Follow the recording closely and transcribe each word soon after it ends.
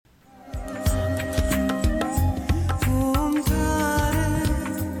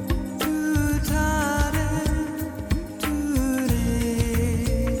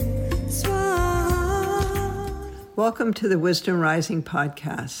Welcome to the Wisdom Rising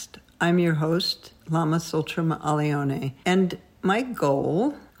podcast. I'm your host, Lama Tsultrim Allione, and my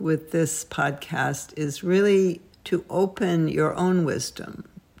goal with this podcast is really to open your own wisdom,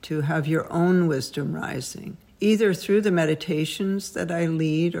 to have your own wisdom rising, either through the meditations that I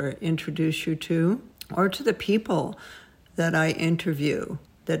lead or introduce you to, or to the people that I interview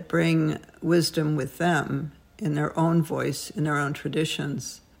that bring wisdom with them in their own voice, in their own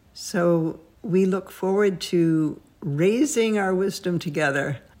traditions. So we look forward to raising our wisdom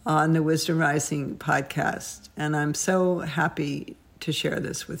together on the Wisdom Rising podcast, and I'm so happy to share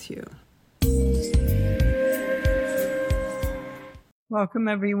this with you. Welcome,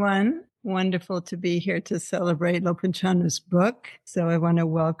 everyone. Wonderful to be here to celebrate Lopön Chandra's book. So I want to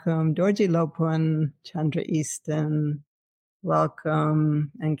welcome Dorje Lopön, Chandra Easton.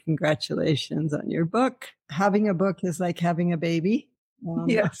 Welcome and congratulations on your book. Having a book is like having a baby.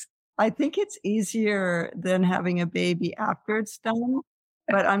 Yes. I think it's easier than having a baby after it's done,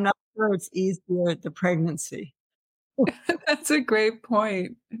 but I'm not sure it's easier at the pregnancy. That's a great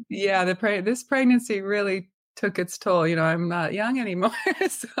point. Yeah, this pregnancy really took its toll. I'm not young anymore.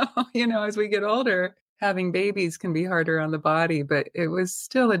 So, as we get older, having babies can be harder on the body, but it was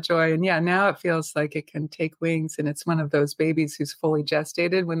still a joy. And yeah, now it feels like it can take wings, and it's one of those babies who's fully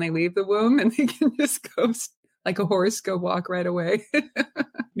gestated when they leave the womb, and they can just go like a horse, go walk right away.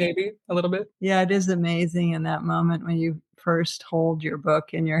 Maybe a little bit. Yeah, it is amazing in that moment when you first hold your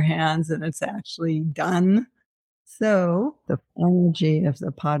book in your hands and it's actually done. So the energy of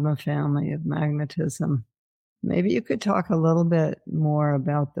the Padma family of magnetism. Maybe you could talk a little bit more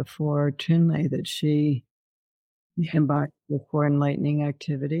about the four Trinley that she embodied, the four enlightening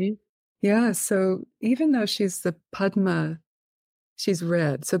activities. Yeah, so even though she's the Padma, she's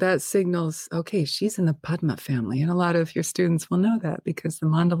red. So that signals, okay, she's in the Padma family. And a lot of your students will know that because the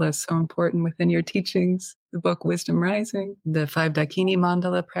mandala is so important within your teachings. The book Wisdom Rising, the 5 Dakini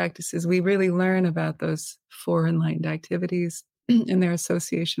mandala practices, we really learn about those four enlightened activities and their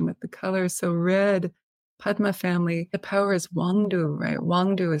association with the colors. So red, Padma family, the power is Wangdu, right?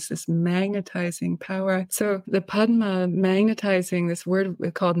 Wangdu is this magnetizing power. So the Padma magnetizing, this word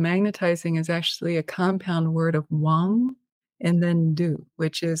called magnetizing is actually a compound word of Wang and then Du,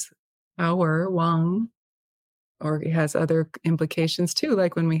 which is power, Wang, or it has other implications too.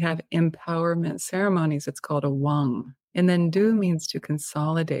 Like when we have empowerment ceremonies, it's called a Wang. And then Du means to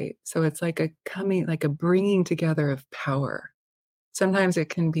consolidate. So it's like a bringing together of power. Sometimes it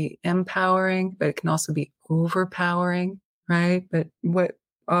can be empowering, but it can also be overpowering, right? But what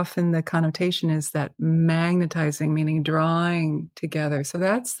often the connotation is that magnetizing, meaning drawing together. So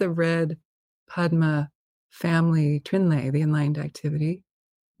that's the red Padma family Trinley, the enlightened activity.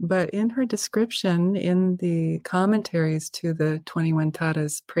 But in her description, in the commentaries to the 21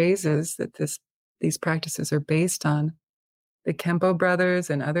 Taras praises that these practices are based on, the Kempo brothers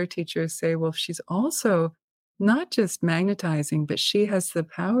and other teachers say, well, she's also not just magnetizing, but she has the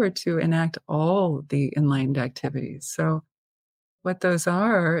power to enact all the enlightened activities. So what those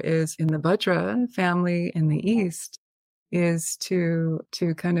are is in the Vajra family in the East is to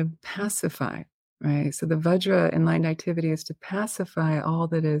kind of pacify, right? So the Vajra enlightened activity is to pacify all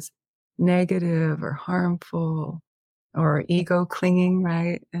that is negative or harmful or ego clinging,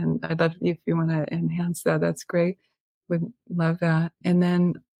 right? And I'd love if you want to enhance that, that's great. Would love that. And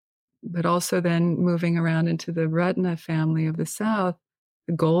then but also then moving around into the Ratna family of the South,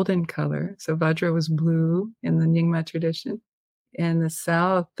 the golden color. So Vajra was blue in the Nyingma tradition. In the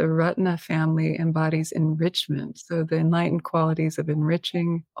South, the Ratna family embodies enrichment. So the enlightened qualities of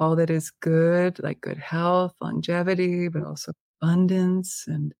enriching all that is good, like good health, longevity, but also abundance,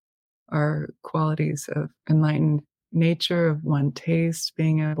 and our qualities of enlightened nature, of one taste,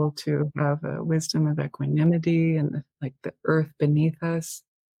 being able to have a wisdom of equanimity and like the earth beneath us,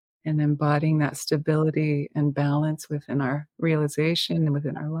 and embodying that stability and balance within our realization and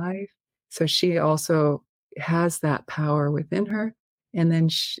within our life. So she also has that power within her. And then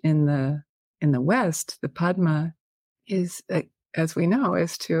in the West, the Padma is, as we know,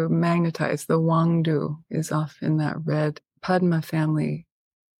 is to magnetize. The Wangdu is often that red Padma family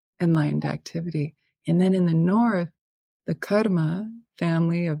enlightened activity. And then in the North, the Karma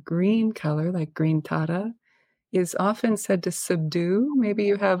family of green color, like green Tara, is often said to subdue. Maybe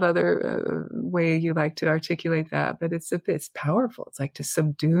you have other way you like to articulate that, but it's powerful. It's like to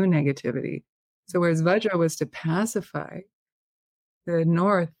subdue negativity. So whereas Vajra was to pacify, the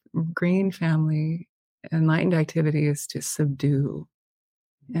North green family enlightened activity is to subdue.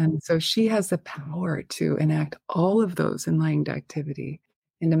 And so she has the power to enact all of those enlightened activity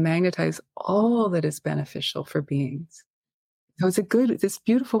and to magnetize all that is beneficial for beings. So it's this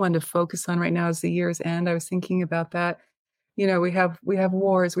beautiful one to focus on right now as the year's end. I was thinking about that. We have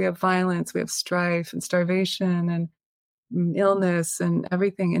wars, we have violence, we have strife and starvation and illness and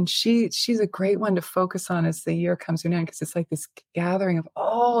everything. And she's a great one to focus on as the year comes to an end, because it's like this gathering of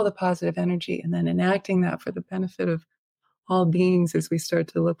all the positive energy and then enacting that for the benefit of all beings as we start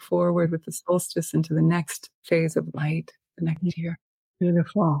to look forward with the solstice into the next phase of light the next year.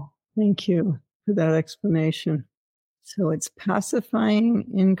 Beautiful. Thank you for that explanation. So it's pacifying,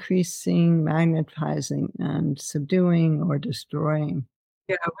 increasing, magnetizing, and subduing or destroying.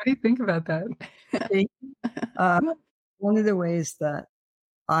 Yeah, what do you think about that? One of the ways that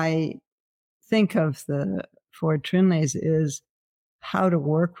I think of the four trinles is how to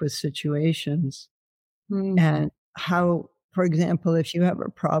work with situations and how, for example, if you have a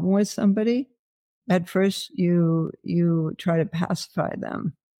problem with somebody, at first you try to pacify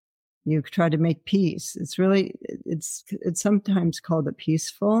them. You try to make peace. It's sometimes called a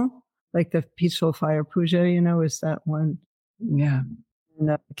peaceful, like the peaceful fire puja, is that one. Yeah.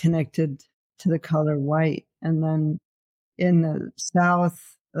 And connected to the color white. And then in the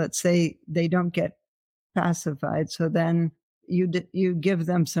South, let's say they don't get pacified. So then you give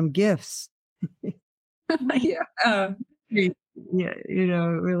them some gifts. Yeah. Yeah,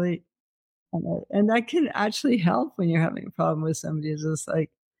 really. And that can actually help when you're having a problem with somebody. It's just like,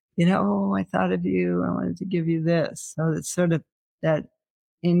 oh, I thought of you. I wanted to give you this. So it's sort of that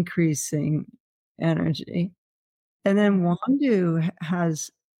increasing energy. And then Wandu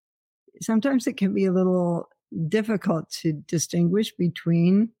sometimes it can be a little difficult to distinguish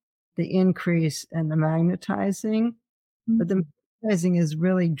between the increase and the magnetizing, but the magnetizing is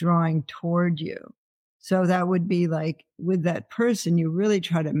really drawing toward you. So that would be like with that person, you really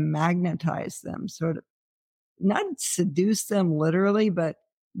try to magnetize them, sort of not seduce them literally, but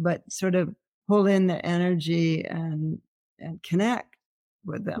sort of pull in the energy and connect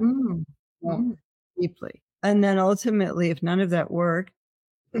with them deeply. And then ultimately, if none of that worked,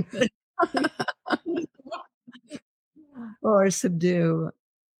 or subdue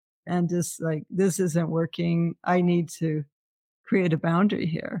and just like, this isn't working. I need to create a boundary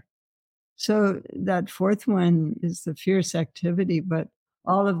here. So that fourth one is the fierce activity, but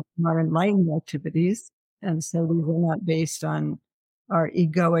all of them are enlightened activities. And so these are not based on our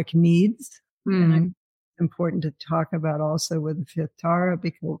egoic needs. And it's important to talk about also with the fifth Tara,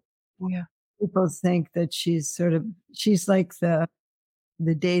 because people think that she's like the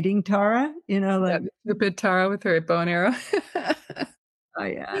dating Tara, like the bit Tara with her bow and arrow. Oh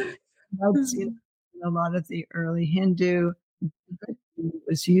yeah, that's a lot of the early Hindu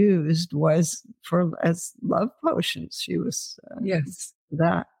was as love potions. She was yes,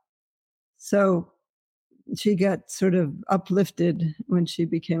 that. So she got sort of uplifted when she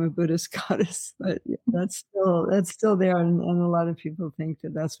became a Buddhist goddess, but that's still there, and a lot of people think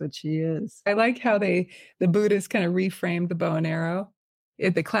that that's what she is. I like how the Buddhists kind of reframed the bow and arrow.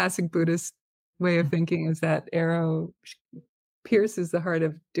 The classic Buddhist way of thinking is that arrow pierces the heart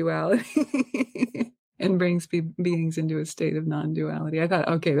of duality and brings beings into a state of non-duality. I thought,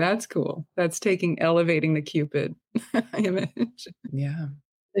 okay, that's cool. That's elevating the Cupid image. Yeah.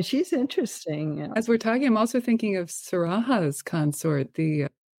 She's interesting. As we're talking, I'm also thinking of Saraha's consort, the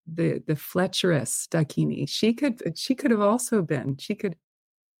Fletcheress Dakini. She could have also been. She could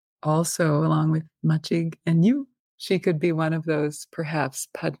also, along with Machig and you, she could be one of those perhaps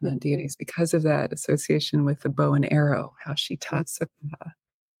Padma deities because of that association with the bow and arrow, how she taught Saraha.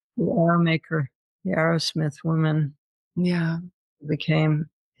 The arrow maker, the arrowsmith woman. Yeah. Became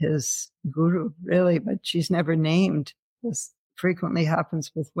his guru, really, but she's never named. This frequently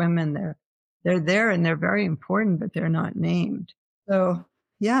happens with women. They're there and they're very important, but they're not named. So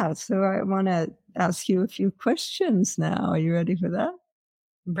I want to ask you a few questions now. Are you ready for that?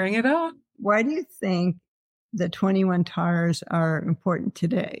 Bring it on. Why do you think the 21 Taras are important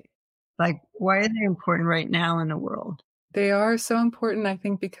today? Like, why are they important right now in the world? They are so important, I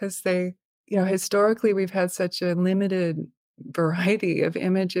think, because they, historically we've had such a limited variety of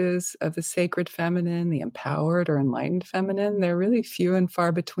images of the sacred feminine, the empowered or enlightened feminine. They're really few and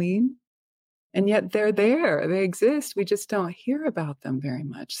far between. And yet they're there. They exist. We just don't hear about them very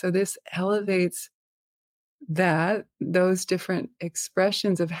much. So this elevates those different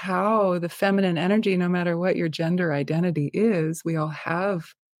expressions of how the feminine energy, no matter what your gender identity is, we all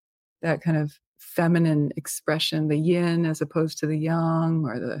have that kind of feminine expression, the yin as opposed to the yang,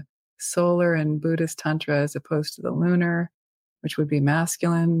 or the solar in Buddhist Tantra as opposed to the lunar, which would be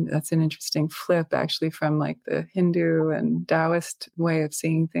masculine. That's an interesting flip, actually, from like the Hindu and Taoist way of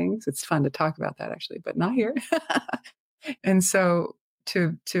seeing things. It's fun to talk about that, actually, but not here. And so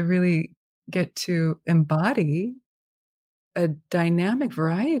to really get to embody a dynamic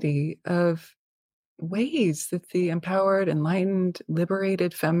variety of ways that the empowered, enlightened,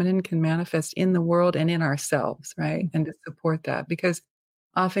 liberated feminine can manifest in the world and in ourselves, right? And to support that, because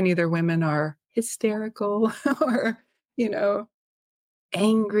often either women are hysterical or, you know,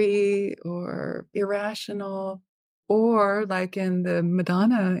 angry or irrational, or like in the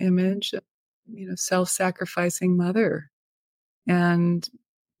Madonna image, self-sacrificing mother. And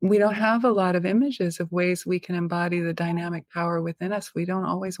we don't have a lot of images of ways we can embody the dynamic power within us. We don't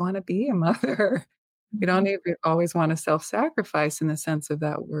always want to be a mother. We don't always want to self-sacrifice in the sense of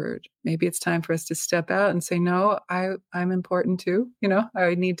that word. Maybe it's time for us to step out and say, no, I'm important too.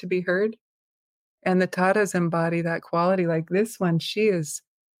 I need to be heard. And the Taras embody that quality. Like this one, she's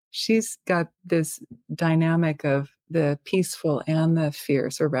got this dynamic of the peaceful and the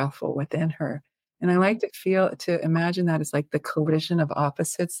fierce or wrathful within her. And I like to imagine that as like the collision of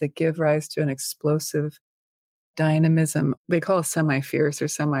opposites that give rise to an explosive dynamism. They call it semi-fierce or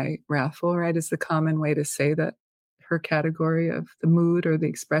semi-wrathful, right? Is the common way to say that her category of the mood or the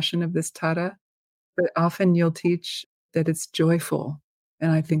expression of this Tara. But often you'll teach that it's joyful.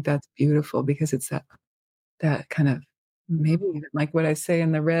 And I think that's beautiful because it's that kind of, maybe even like what I say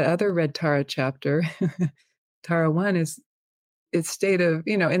in the other Red Tara chapter, Tara 1 is its state of,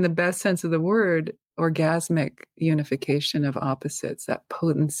 in the best sense of the word, orgasmic unification of opposites, that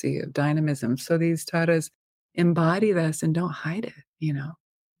potency of dynamism. So these Taras embody this and don't hide it, Yeah.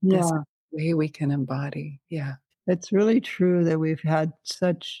 This way we can embody. Yeah. It's really true that we've had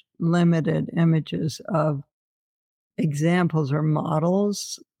such limited images of examples or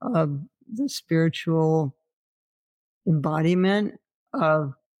models of the spiritual embodiment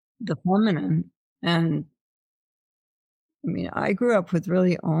of the feminine. And I mean, I grew up with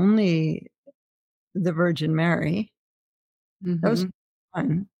really only the Virgin Mary. That was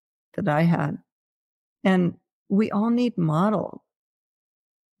one that I had. And we all need models.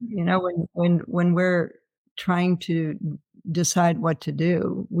 When we're trying to decide what to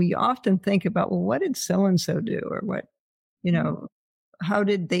do, we often think about, well, what did so and so do, or what, how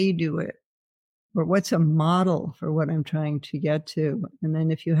did they do it, or what's a model for what I'm trying to get to. And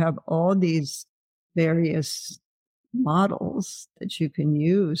then if you have all these various models that you can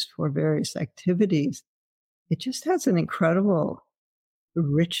use for various activities, it just has an incredible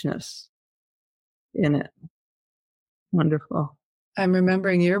richness in it. Wonderful. I'm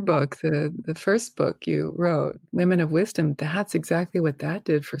remembering your book, the first book you wrote, Women of Wisdom. That's exactly what that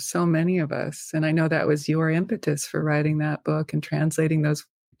did for so many of us. And I know that was your impetus for writing that book and translating those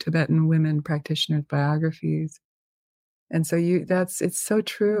Tibetan women practitioners' biographies. And so it's so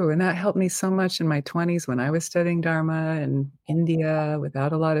true. And that helped me so much in my 20s when I was studying Dharma in India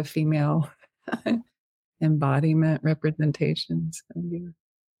without a lot of female embodiment representations. And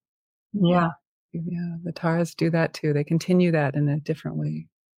Yeah. Yeah, the Taras do that too. They continue that in a different way.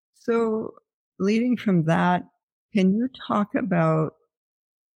 So, leading from that, can you talk about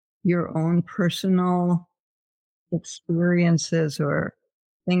your own personal experiences or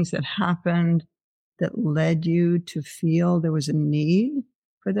things that happened that led you to feel there was a need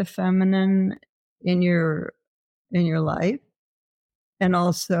for the feminine in your life, and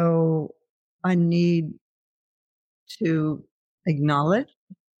also a need to acknowledge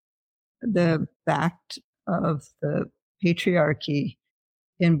the fact of the patriarchy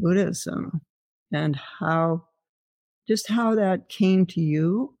in Buddhism, and how that came to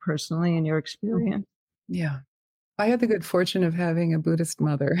you personally in your experience? Yeah. I had the good fortune of having a Buddhist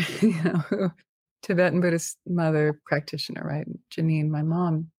mother, Tibetan Buddhist mother practitioner, right? Janine, my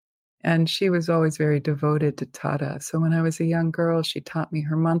mom. And she was always very devoted to Tara. So when I was a young girl, she taught me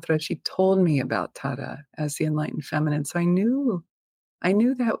her mantra. She told me about Tara as the enlightened feminine. So I knew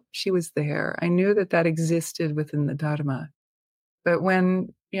that she was there. I knew that existed within the Dharma. But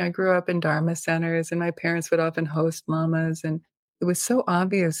when I grew up in Dharma centers and my parents would often host lamas, and it was so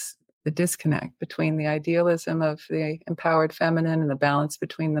obvious the disconnect between the idealism of the empowered feminine and the balance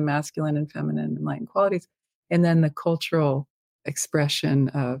between the masculine and feminine enlightened qualities, and then the cultural expression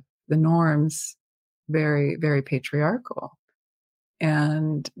of the norms, very, very patriarchal.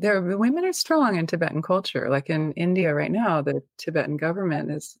 And the women are strong in Tibetan culture. Like in India right now, the Tibetan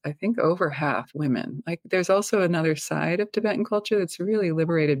government is, I think, over half women. Like there's also another side of Tibetan culture that's really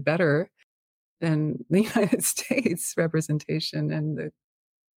liberated better than the United States representation and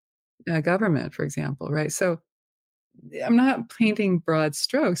the government, for example, right? So I'm not painting broad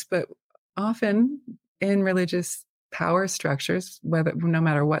strokes, but often in religious power structures, no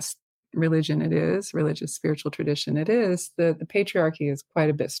matter what religion it is, religious spiritual tradition it is, the patriarchy is quite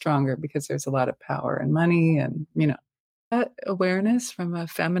a bit stronger because there's a lot of power and money and that awareness from a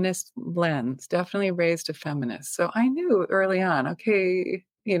feminist lens, definitely raised a feminist. So I knew early on, okay,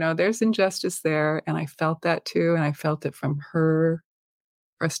 there's injustice there. And I felt that too. And I felt it from her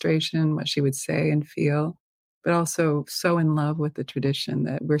frustration, what she would say and feel, but also so in love with the tradition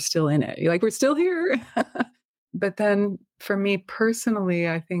that we're still in it. You're like, we're still here. But then for me personally,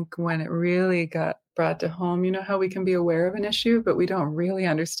 I think when it really got brought to home, how we can be aware of an issue, but we don't really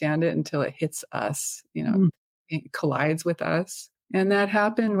understand it until it hits us, it collides with us. And that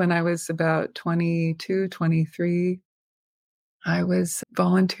happened when I was about 22, 23. I was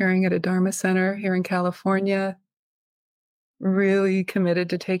volunteering at a Dharma center here in California, really committed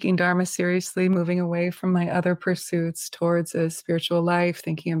to taking Dharma seriously, moving away from my other pursuits towards a spiritual life,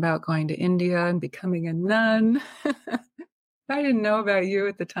 thinking about going to India and becoming a nun. I didn't know about you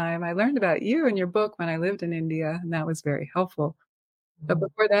at the time. I learned about you in your book when I lived in India, and that was very helpful. But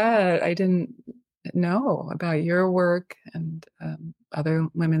before that, I didn't know about your work and other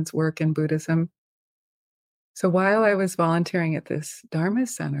women's work in Buddhism. So while I was volunteering at this Dharma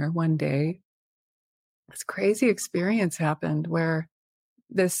center one day, this crazy experience happened where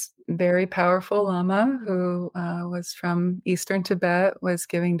this very powerful Lama who was from Eastern Tibet was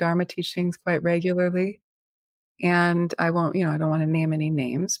giving Dharma teachings quite regularly. And I won't, I don't want to name any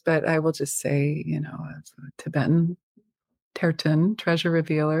names, but I will just say, as a Tibetan Terton, treasure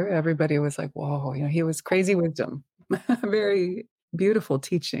revealer, everybody was like, whoa, he was crazy wisdom, very beautiful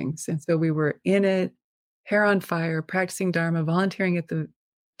teachings. And so we were in it, hair on fire, practicing Dharma, volunteering at the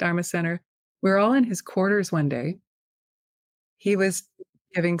Dharma center. We were all in his quarters one day. He was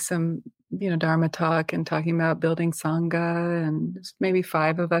giving some, Dharma talk and talking about building Sangha, and there's maybe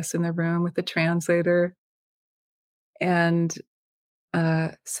 5 of us in the room with the translator. And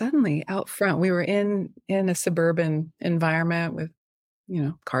suddenly out front, we were in a suburban environment with,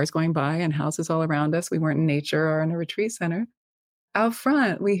 cars going by and houses all around us. We weren't in nature or in a retreat center. Out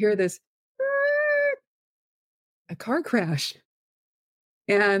front, we hear this, a car crash.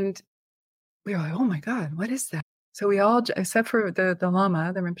 And we were like, oh my God, what is that? So we all, except for the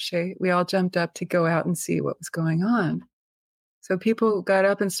Lama, the Rinpoche, we all jumped up to go out and see what was going on. So people got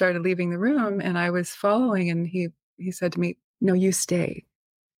up and started leaving the room, and I was following, and he said to me, no, you stay.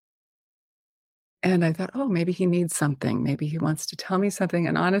 And I thought, oh, maybe he needs something. Maybe he wants to tell me something.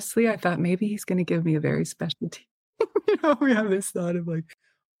 And honestly, I thought maybe he's going to give me a very special tea. We have this thought of like,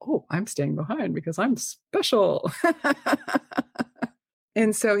 oh, I'm staying behind because I'm special.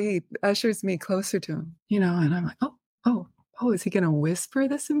 And so he ushers me closer to him, and I'm like, oh, is he going to whisper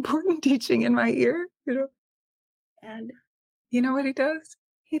this important teaching in my ear? And you know what he does?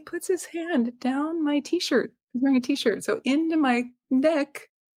 He puts his hand down my t-shirt. He's wearing a t-shirt. So into my neck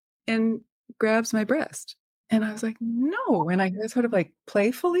and grabs my breast. And I was like, no. And I sort of like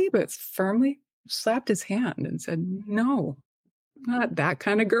playfully, but firmly slapped his hand and said, no, not that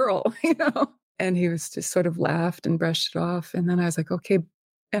kind of girl, And he was just sort of laughed and brushed it off. And then I was like, okay.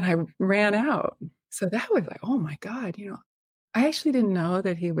 And I ran out. So that was like, oh my God, I actually didn't know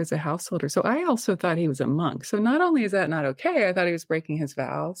that he was a householder. So I also thought he was a monk. So not only is that not okay, I thought he was breaking his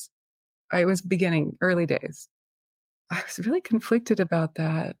vows. I was beginning early days. I was really conflicted about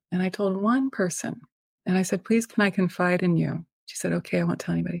that. And I told one person, and I said, please, can I confide in you? She said, okay, I won't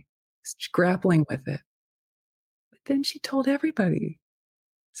tell anybody. She's grappling with it. But then she told everybody.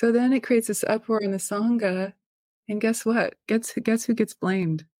 So then it creates this uproar in the Sangha. And guess what? Guess who gets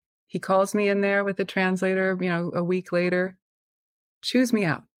blamed? He calls me in there with the translator, a week later, chews me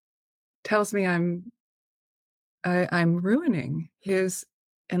out, tells me I'm ruining his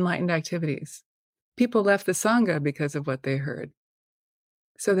enlightened activities. People left the Sangha because of what they heard.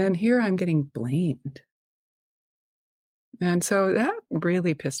 So then here I'm getting blamed. And so that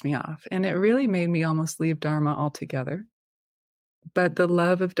really pissed me off. And it really made me almost leave Dharma altogether. But the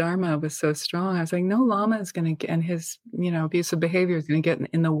love of Dharma was so strong. I was like, no Lama is going to get, and his, abusive behavior is going to get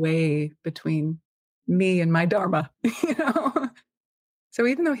in the way between me and my Dharma, So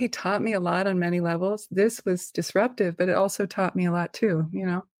even though he taught me a lot on many levels, this was disruptive, but it also taught me a lot too,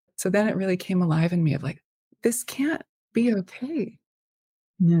 So then it really came alive in me of like, this can't be okay.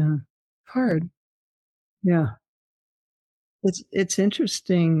 Yeah. Hard. Yeah. It's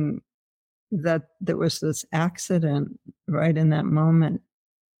interesting that there was this accident right in that moment,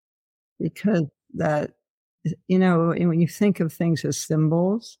 because that, when you think of things as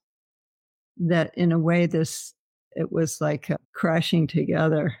symbols, that in a way it was like a crashing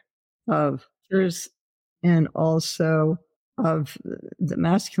together of yours and also of the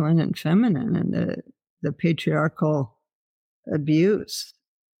masculine and feminine and the patriarchal abuse.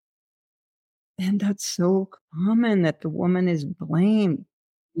 And that's so common, that the woman is blamed.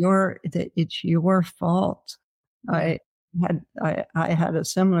 That it's your fault. I had a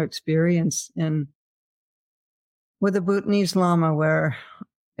similar experience with a Bhutanese Lama where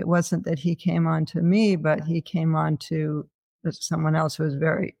it wasn't that he came on to me, but he came on to someone else who was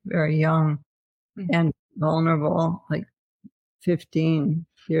very, very young and vulnerable, like 15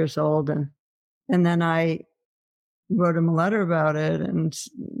 years old. And then I wrote him a letter about it and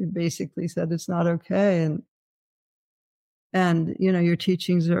basically said, it's not okay. And, your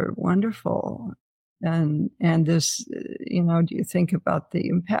teachings are wonderful. And this, do you think about the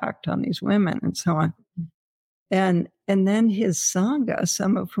impact on these women and so on? And then his Sangha,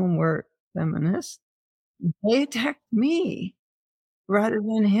 some of whom were feminists, they attacked me rather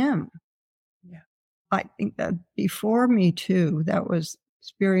than him. Yeah. I think that before Me Too, that was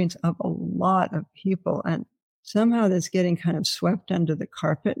experience of a lot of people. And somehow that's getting kind of swept under the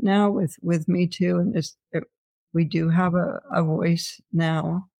carpet now with Me Too. And we do have a voice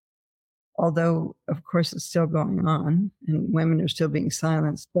now, although, of course, it's still going on and women are still being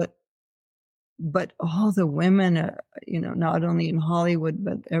silenced. But all the women, not only in Hollywood,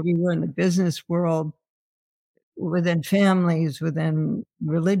 but everywhere in the business world, within families, within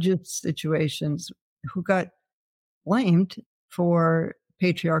religious situations, who got blamed for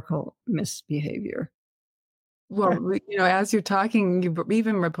patriarchal misbehavior. Well, as you're talking,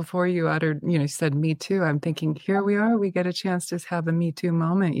 even right before you uttered, said Me Too, I'm thinking, here we are, we get a chance to have a Me Too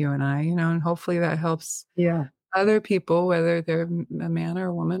moment, you and I, and hopefully that helps other people, whether they're a man or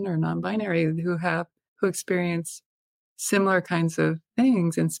a woman or non-binary, who experience similar kinds of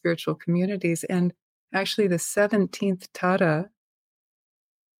things in spiritual communities. And actually the 17th Tara,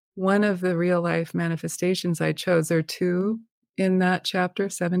 one of the real life manifestations I chose, there are two in that chapter,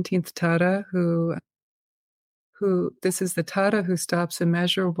 17th Tara, who this is the Tara who stops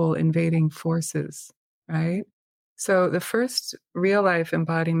immeasurable invading forces, right? So the first real life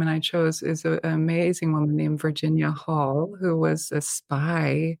embodiment I chose is an amazing woman named Virginia Hall, who was a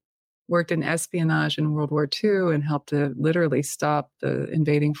spy, worked in espionage in World War II and helped to literally stop the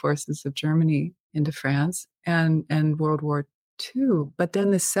invading forces of Germany into France and World War II. But then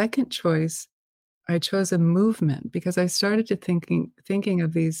the second choice, I chose a movement because I started to thinking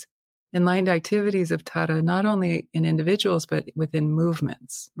of these enlightened activities of Tara, not only in individuals, but within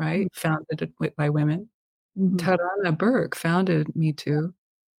movements, right? Founded by women. Mm-hmm. Tarana Burke founded Me Too,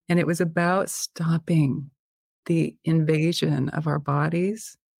 and it was about stopping the invasion of our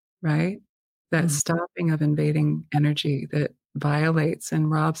bodies, right? That stopping of invading energy that violates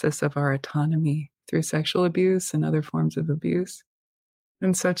and robs us of our autonomy through sexual abuse and other forms of abuse.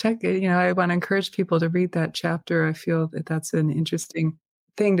 And so check it, I want to encourage people to read that chapter. I feel that that's an interesting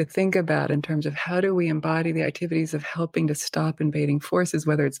thing to think about in terms of how do we embody the activities of helping to stop invading forces,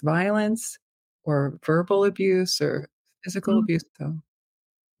 whether it's violence or verbal abuse or physical abuse. So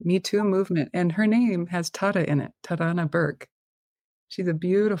Me Too movement. And her name has Tara in it, Tarana Burke. She's a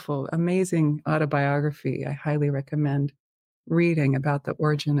beautiful, amazing autobiography. I highly recommend reading about the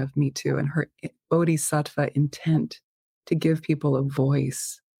origin of Me Too and her bodhisattva intent to give people a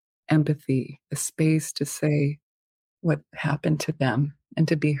voice, empathy, a space to say what happened to them and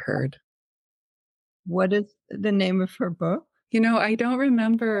to be heard. What is the name of her book? I don't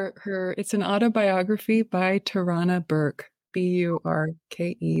remember her. It's an autobiography by Tarana Burke, Burke,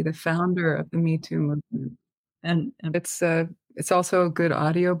 the founder of the Me Too movement. And it's also a good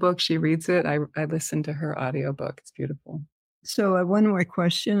audiobook. She reads it. I listened to her audiobook. It's beautiful. So one more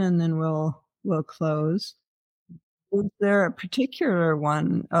question and then we'll close. Is there a particular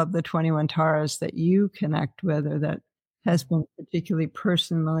one of the 21 Taras that you connect with or that has been particularly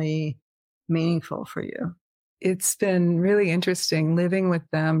personally meaningful for you? It's been really interesting living with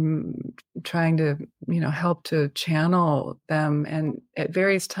them, trying to, help to channel them. And at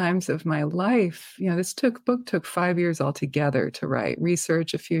various times of my life, this book took 5 years altogether to write,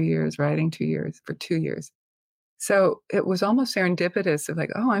 research a few years, writing 2 years, for 2 years. So it was almost serendipitous of like,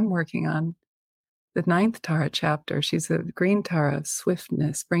 oh, I'm working on the 9th Tara chapter. She's a green Tara of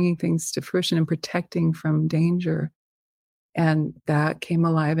swiftness, bringing things to fruition and protecting from danger. And that came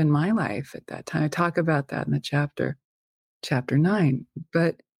alive in my life at that time. I talk about that in the chapter 9.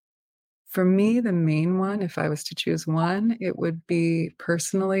 But for me, the main one, if I was to choose one, it would be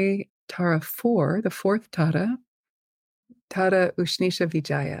personally Tara 4, the 4th Tara, Tara Ushnisha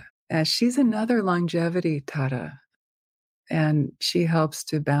Vijaya. She's another longevity Tara. And she helps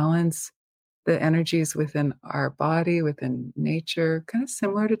to balance the energies within our body, within nature, kind of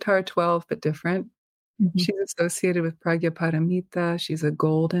similar to Tara 12, but different. Mm-hmm. She's associated with Pragyaparamita. She's a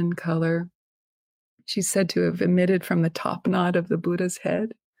golden color. She's said to have emitted from the top knot of the Buddha's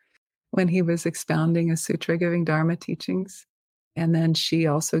head when he was expounding a sutra, giving Dharma teachings. And then she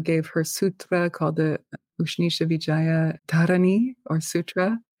also gave her sutra called the Ushnisha Vijaya Dharani or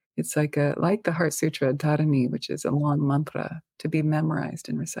Sutra. It's like the Heart Sutra Dharani, which is a long mantra to be memorized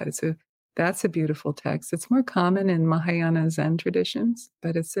and recited. So that's a beautiful text. It's more common in Mahayana Zen traditions,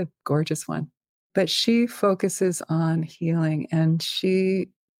 but it's a gorgeous one. But she focuses on healing, and she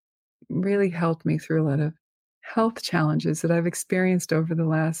really helped me through a lot of health challenges that I've experienced over the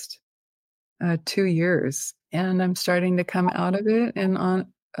last 2 years. And I'm starting to come out of it. And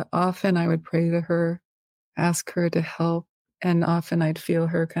often I would pray to her, ask her to help. And often I'd feel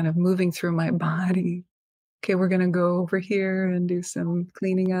her kind of moving through my body. Okay, we're going to go over here and do some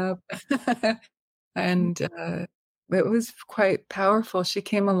cleaning up. And it was quite powerful. She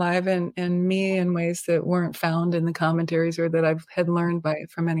came alive in me in ways that weren't found in the commentaries or that I've had learned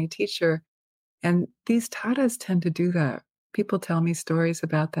from any teacher. And these taras tend to do that. People tell me stories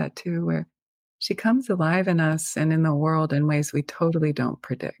about that too, where she comes alive in us and in the world in ways we totally don't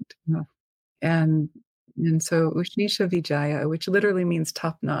predict. And so Ushnisha Vijaya, which literally means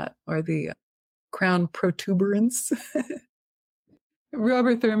top knot or the crown protuberance.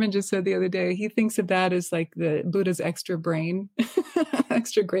 Robert Thurman just said the other day, he thinks of that as like the Buddha's extra brain,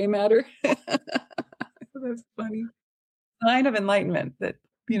 extra gray matter. That's funny. Sign of enlightenment that,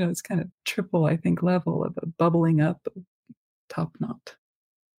 it's kind of triple, I think, level of a bubbling up top knot.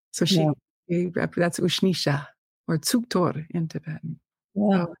 So that's Ushnisha or Tsuktor in Tibetan.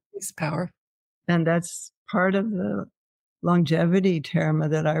 Yeah. So it's powerful. And that's part of the longevity terma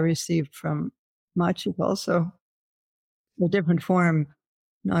that I received from Machik also. A different form,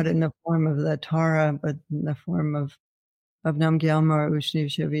 not in the form of the Tara, but in the form of Namgyalma or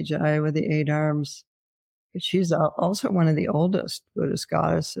Ushnisha Vijaya with the 8 arms. She's also one of the oldest Buddhist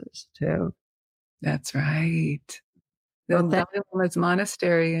goddesses, too. That's right. The Dalai Lama's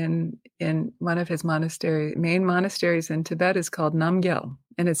monastery in one of his main monasteries in Tibet is called Namgyal,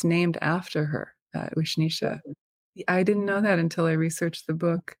 and it's named after her, Ushnisha. I didn't know that until I researched the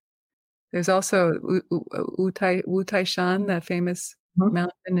book. There's also Wutaishan, that famous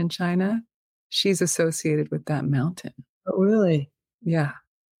mountain in China. She's associated with that mountain. Oh, really? Yeah.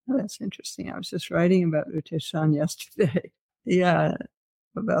 Oh, that's interesting. I was just writing about Wutaishan yesterday. Yeah,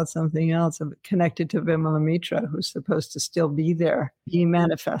 about something else connected to Vimalamitra, who's supposed to still be there. He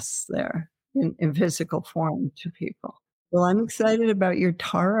manifests there in physical form to people. Well, I'm excited about your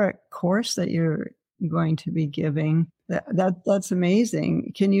Tara course that you're going to be giving. That's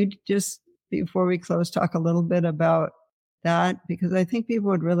amazing. Can you just, before we close, talk a little bit about that? Because I think people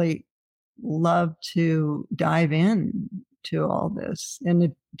would really love to dive in to all this in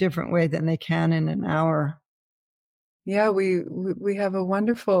a different way than they can in an hour. Yeah, we have a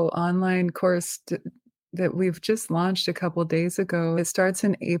wonderful online course that we've just launched a couple days ago. It starts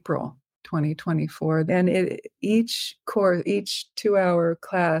in April 2024. And each 2-hour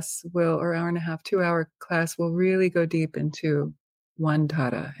class or hour and a half, 2-hour class will really go deep into one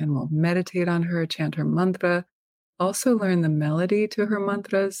Tara, and we'll meditate on her, chant her mantra, also learn the melody to her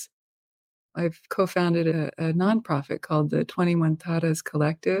mantras. I've co-founded a nonprofit called the 21 Taras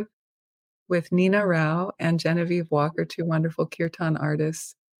Collective with Nina Rao and Genevieve Walker, 2 wonderful kirtan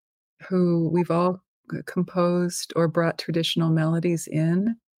artists who we've all composed or brought traditional melodies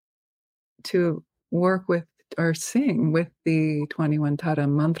in to work with or sing with the 21 Tara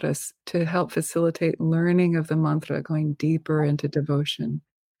mantras to help facilitate learning of the mantra, going deeper into devotion.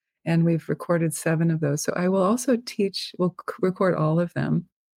 And we've recorded 7 of those. So I will also we'll record all of them,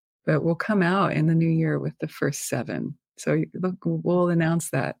 but we'll come out in the new year with the first 7. So we'll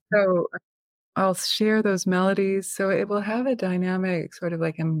announce that. So I'll share those melodies. So it will have a dynamic sort of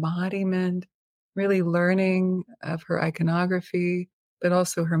like embodiment, really learning of her iconography, but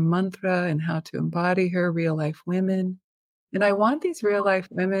also her mantra and how to embody her real life women. And I want these real life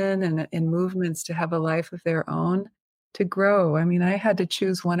women and movements to have a life of their own, to grow. I mean, I had to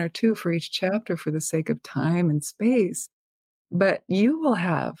choose 1 or 2 for each chapter for the sake of time and space. But you will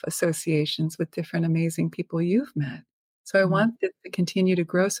have associations with different amazing people you've met. So I want it to continue to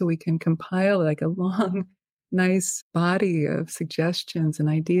grow so we can compile like a long, nice body of suggestions and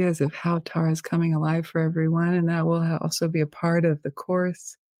ideas of how Tara is coming alive for everyone. And that will also be a part of the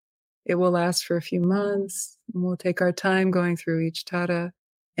course. It will last for a few months. And we'll take our time going through each Tara.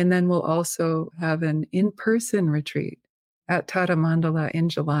 And then we'll also have an in-person retreat at Tara Mandala in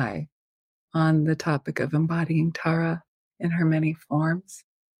July on the topic of embodying Tara in her many forms.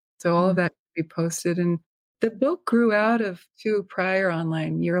 So all of that will be posted. And the book grew out of 2 prior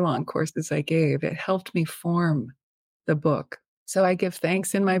online year-long courses I gave. It helped me form the book. So I give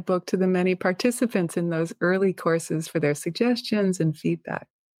thanks in my book to the many participants in those early courses for their suggestions and feedback.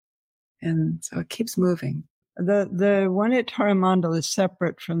 And so it keeps moving. The one at Taramandala is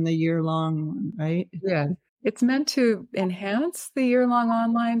separate from the year-long one, right? Yeah. It's meant to enhance the year-long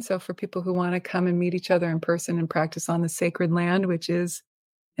online. So for people who want to come and meet each other in person and practice on the sacred land, which is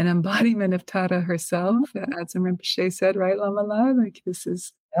an embodiment of Tara herself, as Rinpoche said, right, Lama La? Like this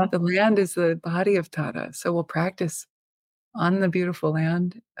is, the land is the body of Tara. So we'll practice on the beautiful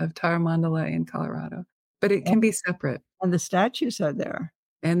land of Tara Mandala in Colorado. But it can be separate. And the statues are there.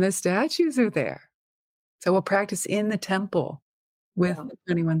 And the statues are there. So we'll practice in the temple with the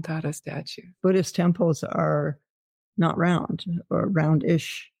 21 Tara statue. Buddhist temples are not round or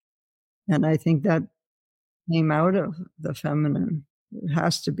roundish. And I think that came out of the feminine. It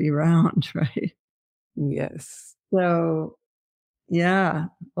has to be round, right? Yes. So, yeah.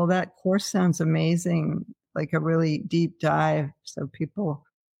 Well, that course sounds amazing, like a really deep dive so people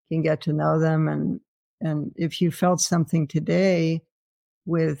can get to know them. And if you felt something today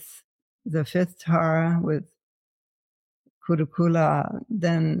with the fifth Tara, with Kurukula,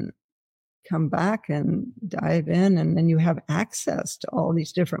 then come back and dive in, and then you have access to all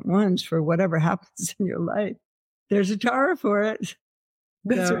these different ones for whatever happens in your life. There's a Tara for it.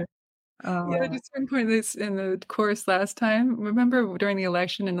 That's right. Yeah, just one point this in the course last time. Remember during the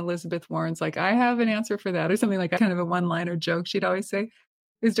election and Elizabeth Warren's like, I have an answer for that, or something like kind of a one-liner joke she'd always say.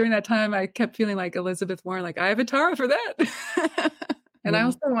 Because during that time I kept feeling like Elizabeth Warren, like I have a Tara for that. And I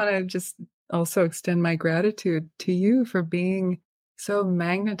also want to just also extend my gratitude to you for being so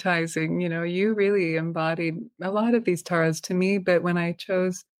magnetizing. You know, you really embodied a lot of these Taras to me, but when I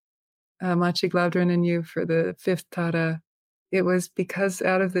chose Machi Glaudrin and you for the fifth Tara, it was because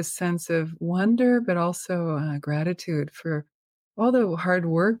out of this sense of wonder, but also gratitude for all the hard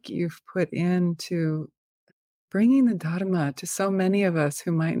work you've put into bringing the Dharma to so many of us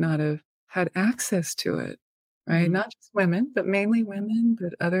who might not have had access to it, right? Mm-hmm. Not just women, but mainly women,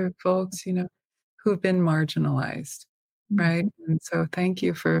 but other folks, you know, who've been marginalized, mm-hmm. right? And so thank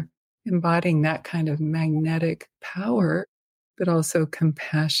you for embodying that kind of magnetic power, but also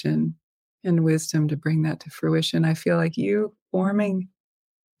compassion and wisdom to bring that to fruition. I feel like you forming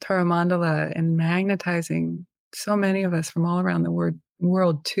Tara Mandala and magnetizing so many of us from all around the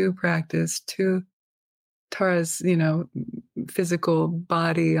world to practice, to Tara's, you know, physical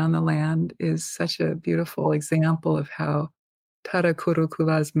body on the land is such a beautiful example of how Tara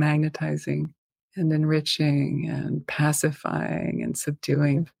Kurukula is magnetizing and enriching and pacifying and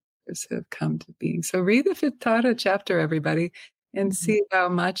subduing have come to being. So read the fifth Tara chapter, everybody, and see how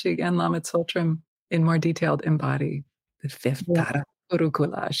Machi and Lama Tsultrim in more detailed embody the fifth Tara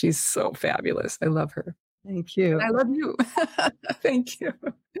Kurukula. She's so fabulous. I love her. Thank you. And I love you. Thank you.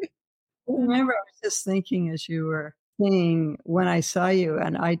 Remember, I was just thinking as you were saying, when I saw you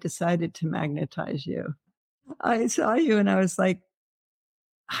and I decided to magnetize you, I saw you and I was like,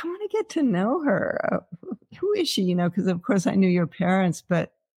 I want to get to know her. Who is she? You know, because of course I knew your parents,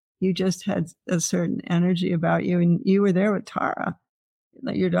 but you just had a certain energy about you, and you were there with Tara,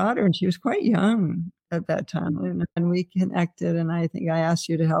 your daughter, and she was quite young at that time. And we connected, and I think I asked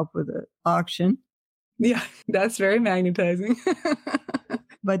you to help with an auction. Yeah, that's very magnetizing.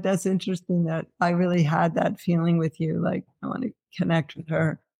 But that's interesting that I really had that feeling with you, like I want to connect with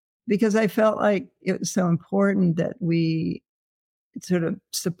her, because I felt like it was so important that we sort of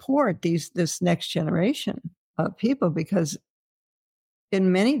support this next generation of people, because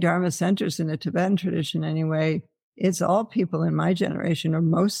in many Dharma centers in the Tibetan tradition anyway, it's all people in my generation, or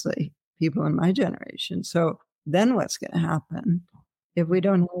mostly people in my generation. So then what's going to happen if we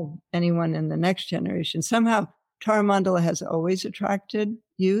don't have anyone in the next generation? Somehow Tara Mandala has always attracted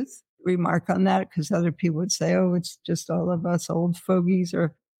youth. Remark on that, because other people would say, oh, it's just all of us old fogies,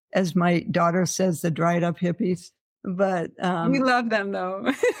 or as my daughter says, the dried up hippies. But we love them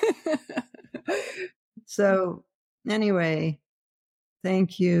though. So anyway,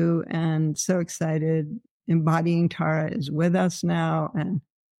 thank you. And so excited. Embodying Tara is with us now, and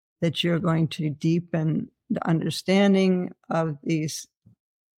that you're going to deepen the understanding of these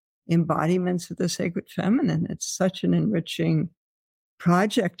embodiments of the sacred feminine. It's such an enriching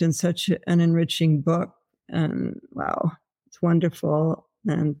project and such an enriching book. And wow, it's wonderful.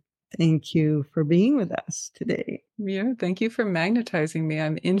 And thank you for being with us today. Yeah, thank you for magnetizing me.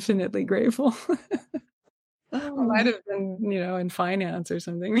 I'm infinitely grateful. I might have been, you know, in finance or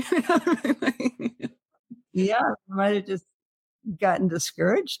something. Yeah, I might have just gotten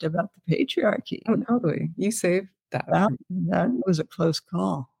discouraged about the patriarchy. Oh, totally. You saved that. That was a close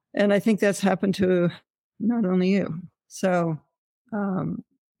call. And I think that's happened to not only you. So,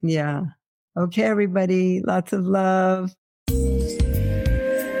 yeah. Okay, everybody. Lots of love.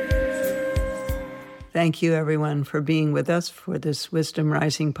 Thank you, everyone, for being with us for this Wisdom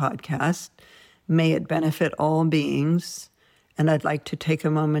Rising podcast. May it benefit all beings. And I'd like to take a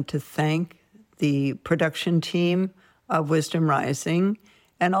moment to thank the production team of Wisdom Rising,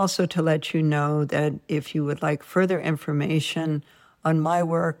 and also to let you know that if you would like further information on my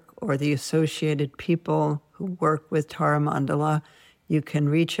work or the associated people who work with Tara Mandala, you can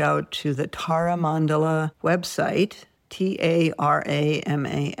reach out to the Tara Mandala website,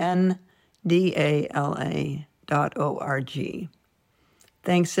 TARAMANDALA.org.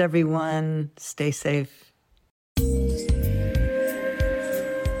 Thanks, everyone. Stay safe.